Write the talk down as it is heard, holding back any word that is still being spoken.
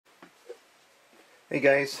Hey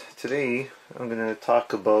guys, today I'm going to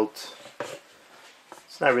talk about,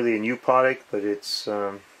 it's not really a new product, but it's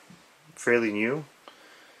fairly new.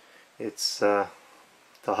 It's the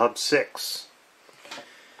HUB6.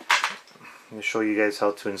 I'm going to show you guys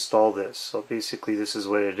how to install this. So basically this is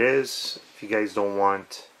what it is. If you guys don't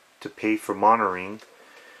want to pay for monitoring,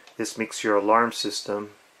 this makes your alarm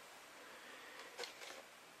system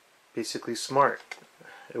basically smart.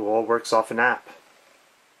 It all works off an app.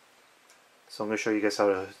 So I'm going to show you guys how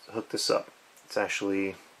to hook this up. It's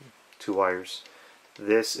actually two wires.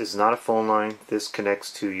 This is not a phone line. This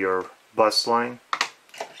connects to your bus line,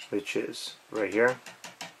 which is right here.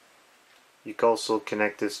 You can also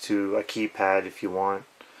connect this to a keypad if you want.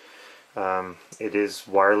 It is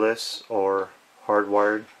wireless or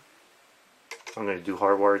hardwired. I'm going to do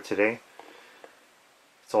hardwired today.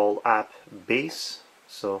 It's all app based.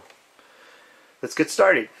 So let's get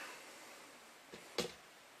started.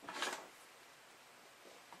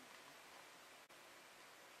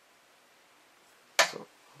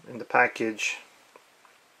 In the package,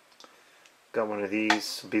 got one of these.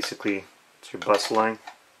 So basically, it's your bus line.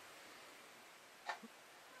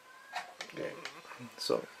 Okay,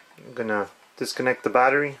 so I'm gonna disconnect the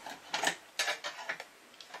battery.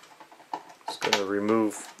 Just gonna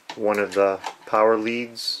remove one of the power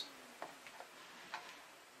leads.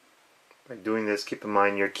 By doing this, keep in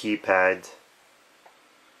mind your keypad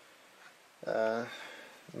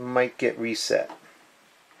might get reset.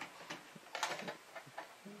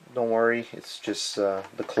 Don't worry, it's just the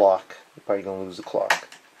clock. You're probably going to lose the clock.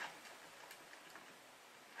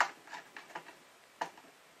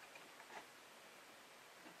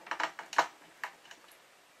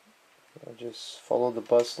 I'll just follow the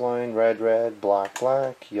bus line. Red, red, black,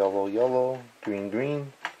 black, yellow, yellow, green,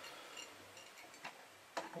 green.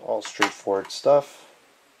 All straightforward stuff.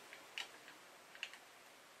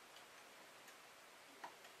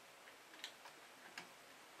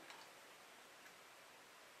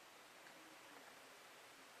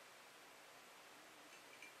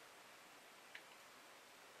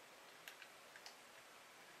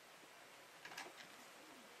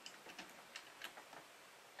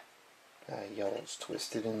 Yellow's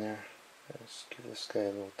twisted in there. Let's give this guy a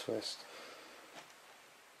little twist.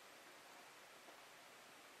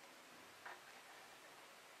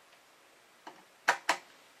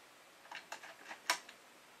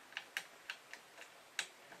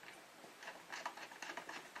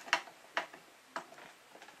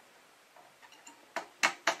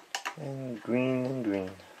 And green and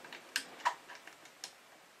green.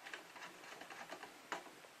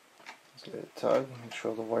 Let's give it a tug, make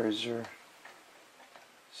sure all the wires are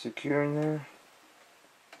secure in there.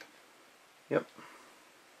 Yep.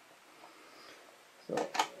 So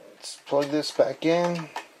let's plug this back in,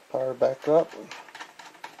 power back up,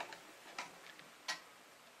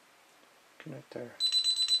 connect our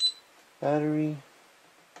battery.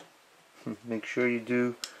 Make sure you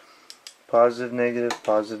do positive, negative,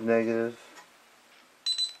 positive, negative.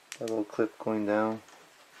 That little clip going down.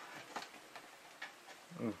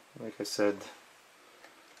 Like I said,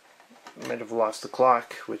 might have lost the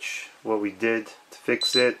clock, which what we did to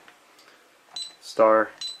fix it,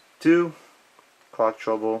 *2, clock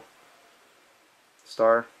trouble,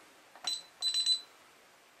 star.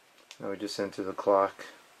 Now we just enter the clock.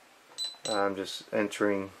 I'm just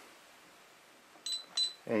entering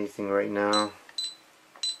anything right now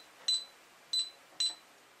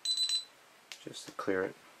just to clear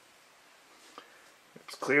it.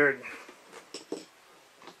 It's cleared.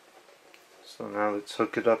 So now let's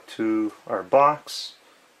hook it up to our box.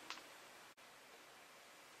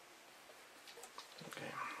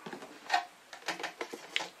 Okay.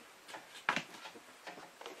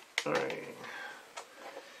 Alright.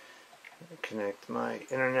 Connect my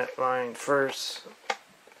internet line first.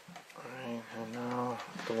 Alright, and now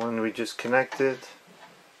the one we just connected.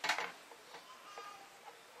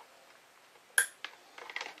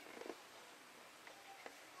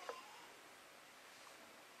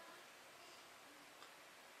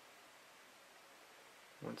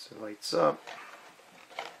 Once it lights up,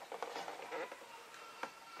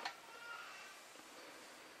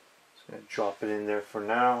 just going to drop it in there for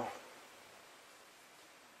now.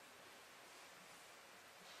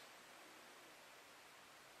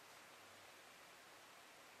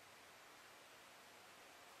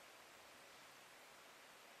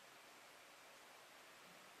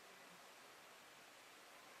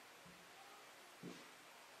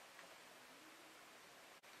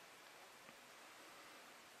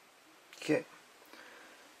 Okay,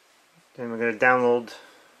 then we're going to download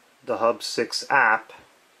the HUB6 app.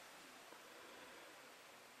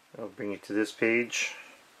 It'll bring you to this page.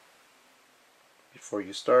 Before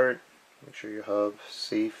you start, make sure your hub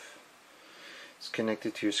safe. It's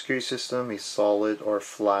connected to your security system, a solid or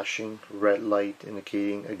flashing red light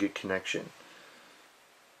indicating a good connection.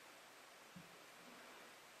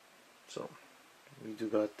 So we do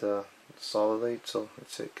got the solid light, so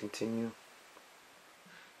let's hit continue.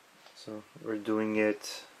 So we're doing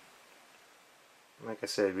it, like I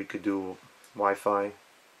said, we could do Wi-Fi,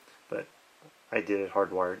 but I did it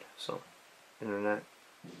hardwired, so internet.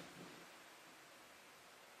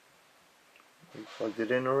 We plugged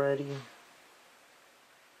it in already.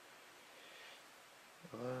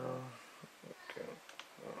 Okay.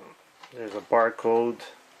 There's a barcode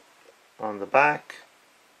on the back.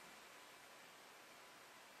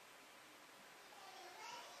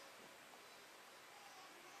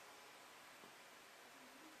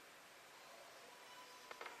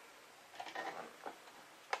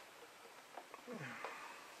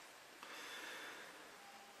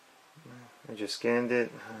 I just scanned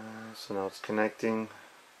it, so now it's connecting.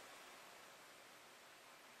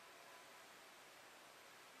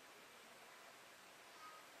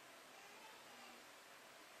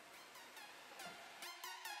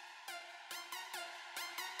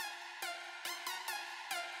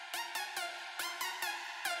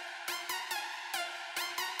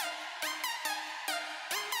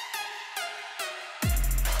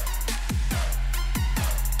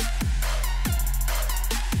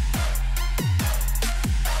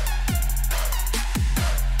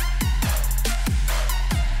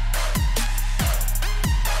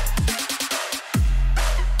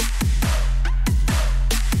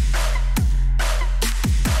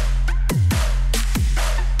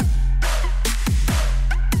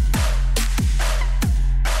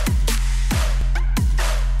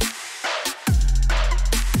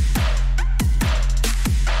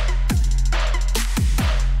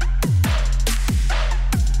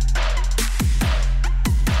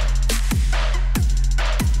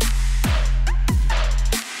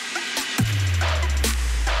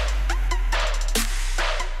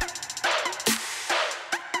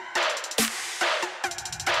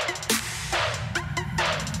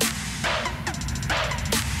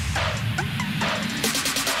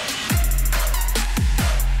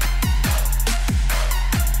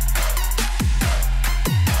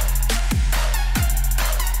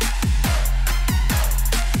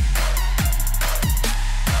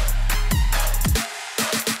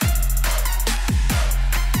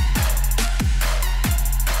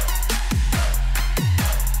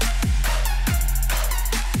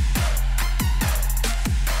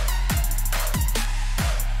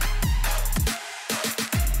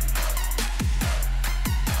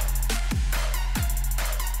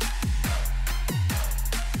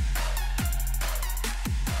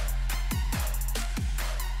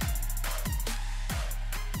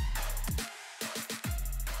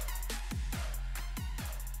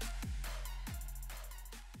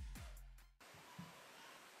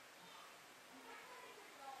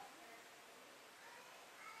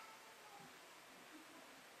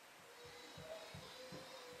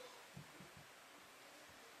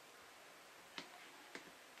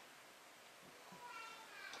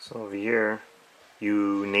 So over here,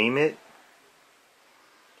 you name it.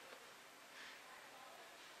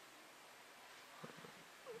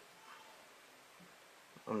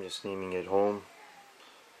 I'm just naming it home.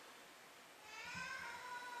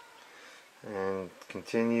 And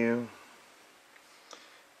continue.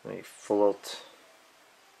 You fill out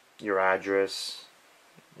your address,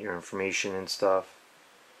 your information and stuff.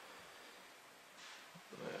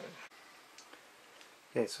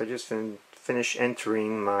 Okay, so I just finished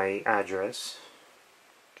entering my address.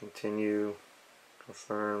 Continue,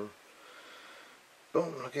 confirm.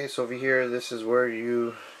 Boom. Okay, so over here, this is where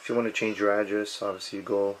you, if you want to change your address, obviously you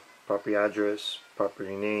go property address,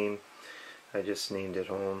 property name. I just named it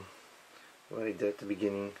home. What I did at the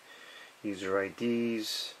beginning. User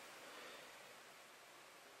IDs.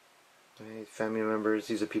 Okay, family members,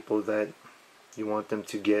 these are people that you want them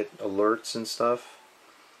to get alerts and stuff.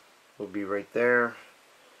 Will be right there.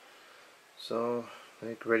 So,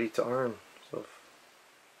 like, ready to arm. So,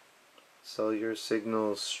 cellular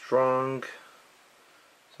signal strong.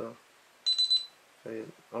 So,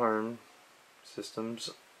 arm systems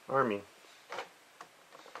arming.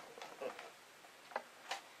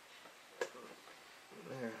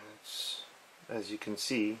 There, it's, as you can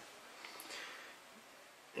see,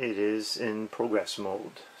 it is in progress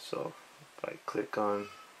mode. So, if I click on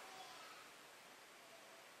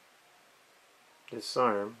this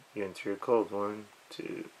arm, you enter your code 1,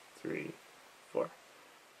 2, 3, 4.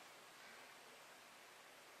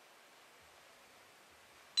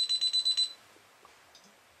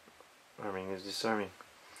 Arming is disarming.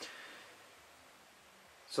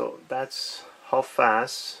 So that's how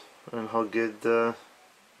fast and how good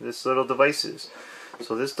this little device is.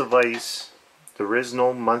 So this device, there is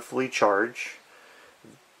no monthly charge.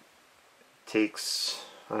 It takes,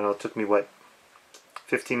 I don't know, it took me what,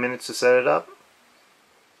 15 minutes to set it up,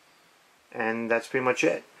 and that's pretty much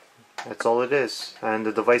it. That's all it is. And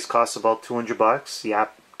the device costs about 200 bucks, the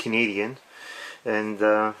app Canadian, and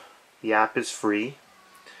the app is free.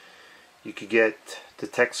 You could get the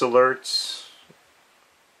text alerts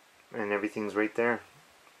and everything's right there.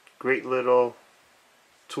 Great little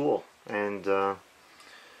tool, and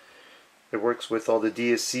it works with all the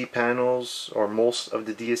DSC panels, or most of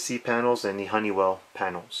the DSC panels, and the Honeywell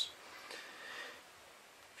panels.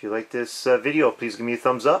 If you like this video, please give me a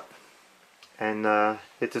thumbs up and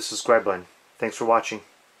hit the subscribe button. Thanks for watching.